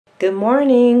Good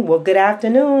morning. Well, good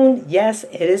afternoon. Yes,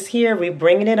 it is here. We're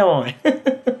bringing it on.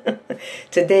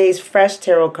 Today's fresh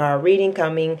tarot card reading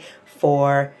coming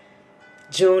for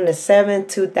June the 7th,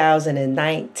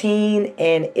 2019.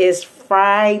 And it's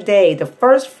Friday, the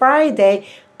first Friday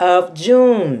of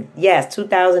June. Yes,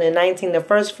 2019, the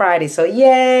first Friday. So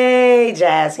yay,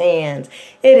 jazz hands.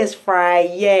 It is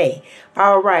Friday.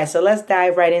 All right, so let's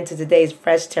dive right into today's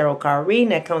fresh tarot card reading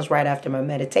that comes right after my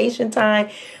meditation time,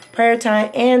 prayer time,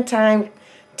 and time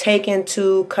taken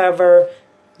to cover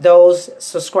those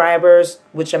subscribers,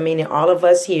 which I mean all of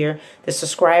us here, the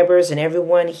subscribers and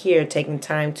everyone here taking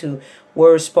time to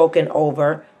words spoken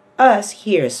over us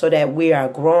here so that we are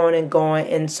growing and going,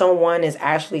 and someone is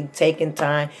actually taking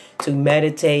time to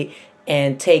meditate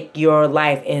and take your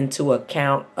life into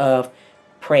account of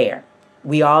prayer.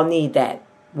 We all need that.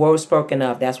 Words spoken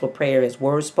of. That's what prayer is.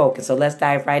 Words spoken. So let's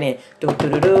dive right in.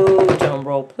 Drum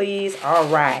roll, please. All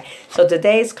right. So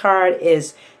today's card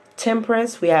is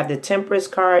Temperance. We have the Temperance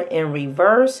card in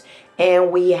reverse.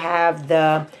 And we have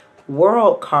the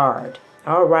World card.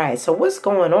 All right. So what's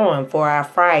going on for our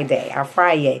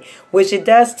Friday, which it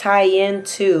does tie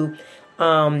into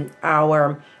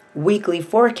our weekly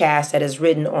forecast that is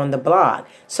written on the blog.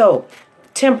 So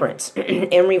Temperance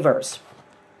in reverse.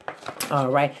 All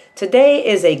right. Today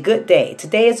is a good day.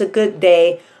 Today is a good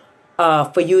day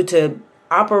for you to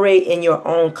operate in your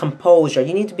own composure.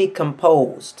 You need to be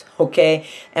composed. Okay.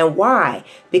 And why?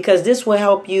 Because this will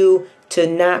help you to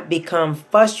not become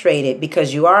frustrated,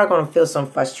 because you are going to feel some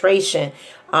frustration.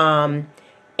 And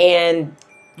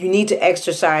you need to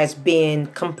exercise being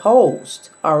composed.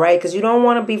 All right. Because you don't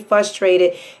want to be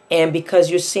frustrated. And because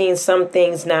you're seeing some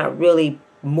things not really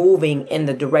moving in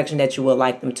the direction that you would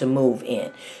like them to move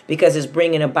in, because it's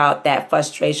bringing about that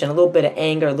frustration, a little bit of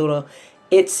anger, a little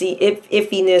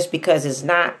iffiness, because it's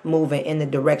not moving in the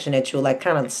direction that you like,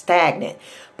 kind of stagnant.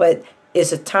 But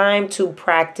it's a time to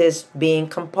practice being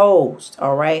composed.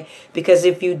 All right. Because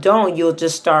if you don't, you'll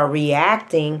just start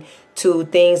reacting to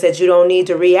things that you don't need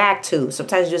to react to.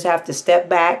 Sometimes you just have to step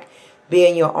back, be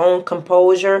in your own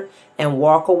composure, and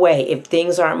walk away. If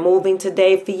things aren't moving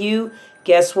today for you,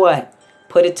 guess what?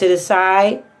 Put it to the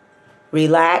side,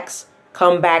 relax,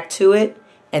 come back to it,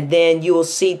 and then you will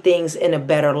see things in a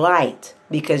better light,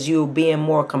 because you're being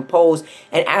more composed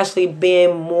and actually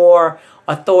being more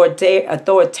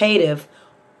authoritative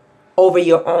over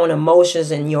your own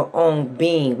emotions and your own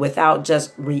being, without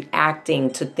just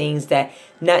reacting to things that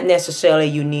not necessarily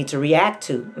you need to react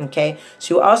to. Okay.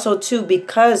 So also too,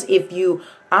 because if you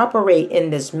operate in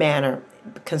this manner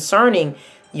concerning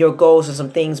your goals and some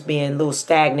things being a little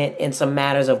stagnant in some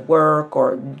matters of work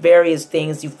or various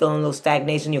things, you feel a little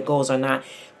stagnation, your goals are not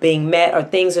being met, or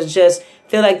things are just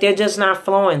feel like they're just not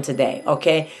flowing today.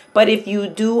 Okay. But if you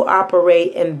do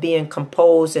operate in being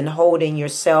composed and holding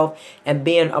yourself and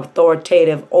being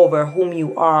authoritative over whom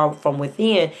you are from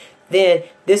within, then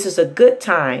this is a good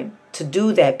time to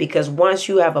do that, because once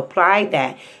you have applied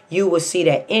that, you will see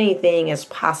that anything is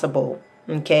possible.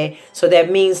 Okay. So that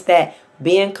means that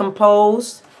being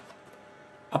composed,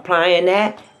 applying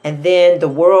that, and then the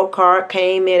World card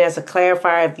came in as a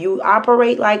clarifier. If you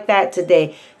operate like that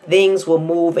today, things will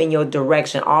move in your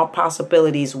direction. All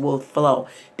possibilities will flow,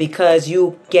 because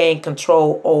you gain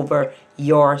control over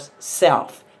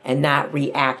yourself and not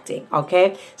reacting.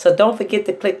 Okay, so don't forget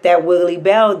to click that wiggly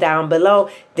bell down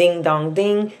below, ding dong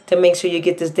ding, to make sure you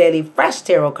get this daily fresh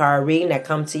tarot card reading that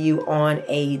comes to you on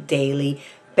a daily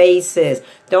basis.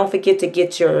 Don't forget to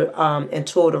get your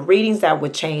intuitive readings that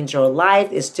would change your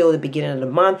life. It's still the beginning of the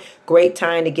month. Great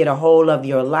time to get a hold of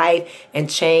your life and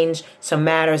change some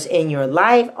matters in your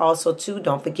life. Also too,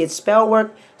 don't forget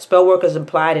Spellwork. Spellwork is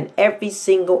applied in every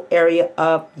single area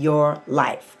of your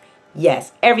life.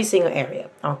 Yes, every single area.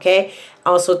 Okay.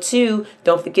 Also too,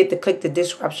 don't forget to click the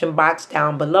description box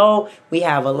down below. We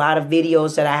have a lot of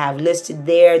videos that I have listed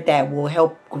there that will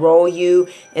help grow you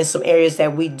in some areas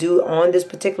that we do on this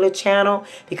particular channel,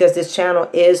 because this channel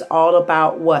is all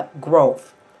about what?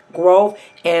 Growth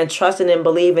and trusting and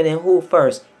believing in who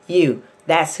first? You.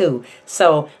 That's who.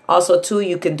 So also too,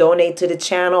 you can donate to the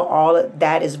channel. All of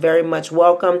that is very much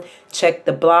welcome. Check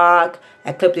the blog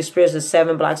at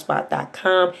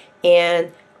CrypticSpirits7blogspot.com,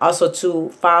 and also to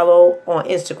follow on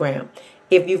Instagram.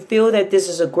 If you feel that this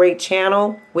is a great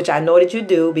channel, which I know that you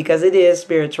do, because it is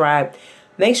Spirit Tribe,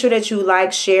 make sure that you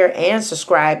like, share, and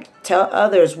subscribe. Tell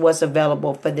others what's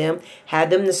available for them. Have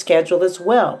them to schedule as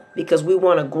well, because we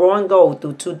want to grow and go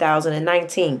through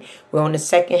 2019. We're on the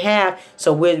second half,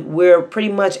 so we're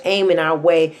pretty much aiming our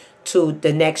way to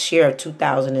the next year of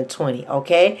 2020.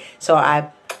 Okay, so I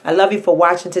love you for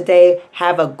watching today.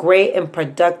 Have a great and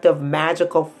productive,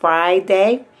 magical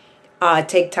Friday.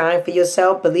 Take time for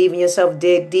yourself, believe in yourself,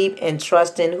 dig deep, and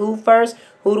trust in who first?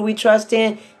 Who do we trust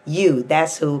in? You.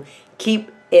 That's who.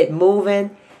 Keep it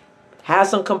moving. Have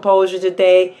some composure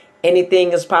today.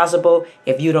 Anything is possible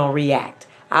if you don't react.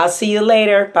 I'll see you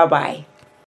later. Bye-bye.